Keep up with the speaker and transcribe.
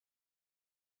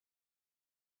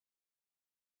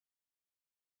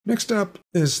Next up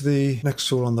is the next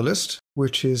tool on the list,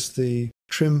 which is the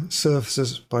Trim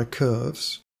Surfaces by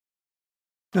Curves.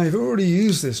 Now, you've already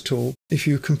used this tool if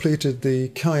you completed the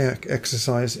kayak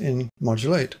exercise in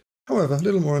Module 8. However, a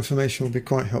little more information will be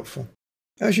quite helpful.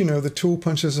 As you know, the tool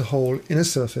punches a hole in a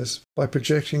surface by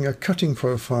projecting a cutting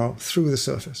profile through the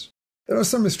surface. There are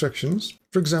some restrictions.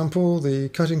 For example, the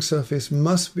cutting surface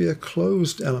must be a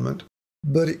closed element,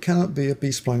 but it cannot be a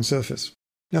B-spline surface.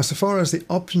 Now, so far as the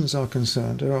options are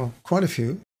concerned, there are quite a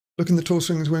few. Look in the tool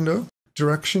settings window.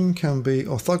 Direction can be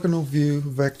orthogonal, view,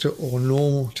 vector, or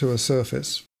normal to a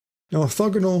surface. Now,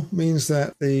 orthogonal means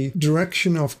that the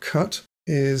direction of cut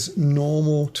is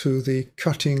normal to the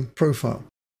cutting profile.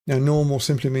 Now, normal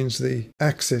simply means the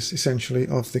axis, essentially,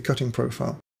 of the cutting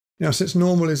profile. Now, since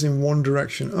normal is in one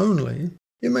direction only,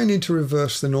 you may need to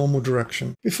reverse the normal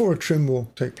direction before a trim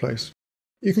will take place.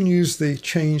 You can use the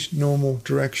Change Normal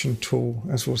Direction tool,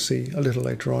 as we'll see a little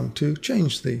later on, to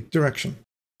change the direction.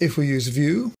 If we use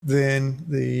view, then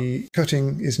the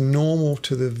cutting is normal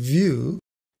to the view,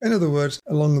 in other words,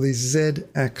 along the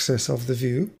z-axis of the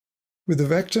view. With the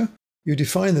vector, you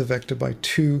define the vector by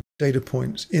 2 data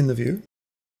points in the view.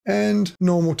 And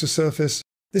normal to surface,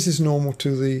 this is normal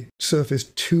to the surface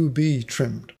to be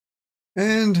trimmed.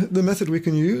 And the method we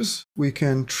can use, we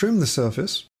can trim the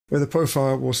surface, where the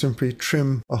profile will simply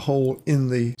trim a hole in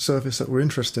the surface that we're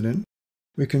interested in.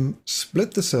 We can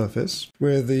split the surface,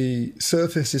 where the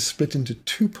surface is split into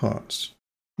 2 parts.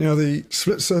 Now, the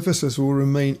split surfaces will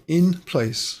remain in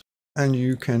place, and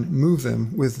you can move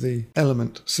them with the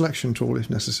element selection tool if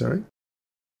necessary.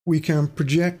 We can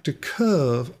project a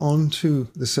curve onto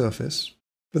the surface,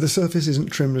 but the surface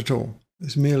isn't trimmed at all.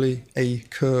 It's merely a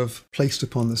curve placed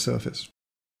upon the surface.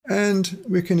 And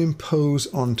we can impose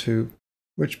onto,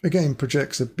 which again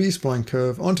projects a B-spline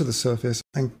curve onto the surface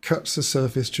and cuts the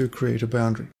surface to create a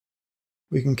boundary.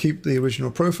 We can keep the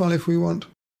original profile if we want,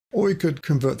 or we could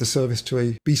convert the surface to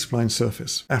a B-spline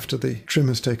surface after the trim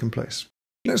has taken place.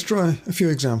 Let's try a few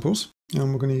examples,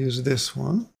 and we're going to use this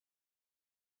one.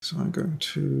 So I'm going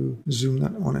to zoom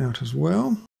that one out as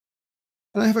well.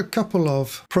 And I have a couple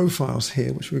of profiles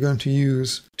here which we're going to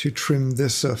use to trim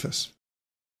this surface.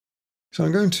 So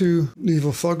I'm going to leave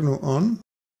orthogonal on,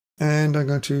 and I'm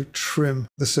going to trim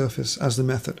the surface as the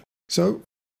method. So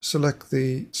select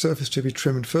the surface to be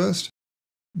trimmed first,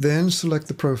 then select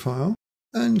the profile,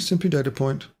 and simply data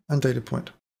point and data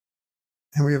point.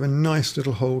 And we have a nice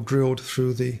little hole drilled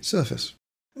through the surface.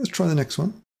 Let's try the next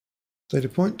one. Data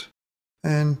point,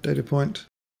 and data point,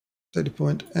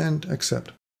 and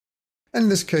accept. And in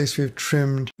this case, we've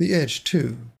trimmed the edge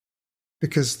too,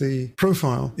 because the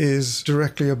profile is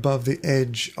directly above the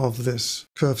edge of this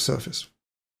curved surface.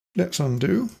 Let's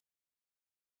undo.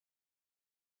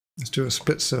 Let's do a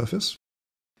split surface.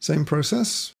 Same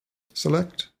process.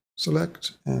 Select,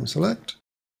 select, and select.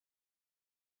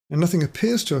 And nothing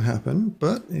appears to have happened,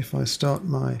 but if I start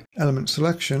my element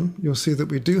selection, you'll see that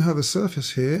we do have a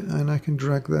surface here, and I can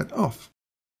drag that off.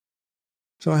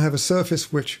 So I have a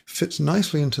surface which fits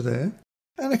nicely into there,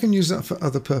 and I can use that for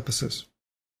other purposes.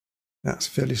 That's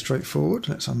fairly straightforward.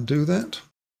 Let's undo that.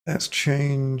 Let's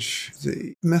change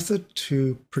the method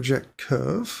to project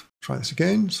curve. Try this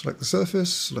again. Select the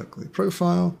surface, select the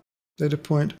profile, data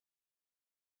point.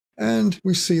 And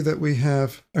we see that we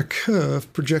have a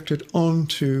curve projected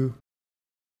onto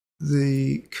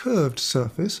the curved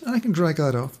surface. And I can drag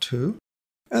that off too.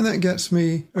 And that gets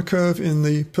me a curve in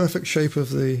the perfect shape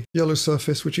of the yellow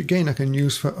surface, which again I can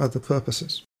use for other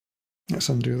purposes. Let's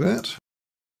undo that.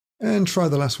 And try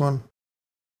the last one,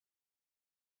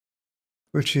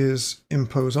 which is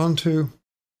impose onto,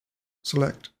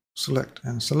 select, select,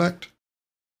 and select.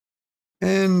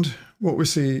 And what we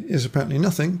see is apparently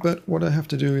nothing, but what I have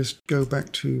to do is go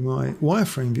back to my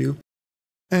wireframe view,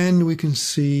 and we can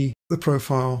see the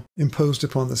profile imposed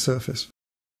upon the surface.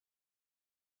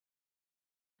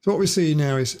 So what we see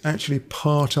now is actually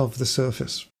part of the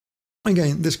surface.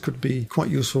 Again, this could be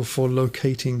quite useful for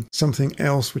locating something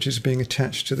else which is being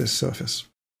attached to this surface.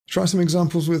 Try some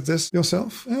examples with this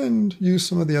yourself and use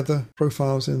some of the other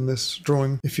profiles in this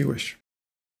drawing if you wish.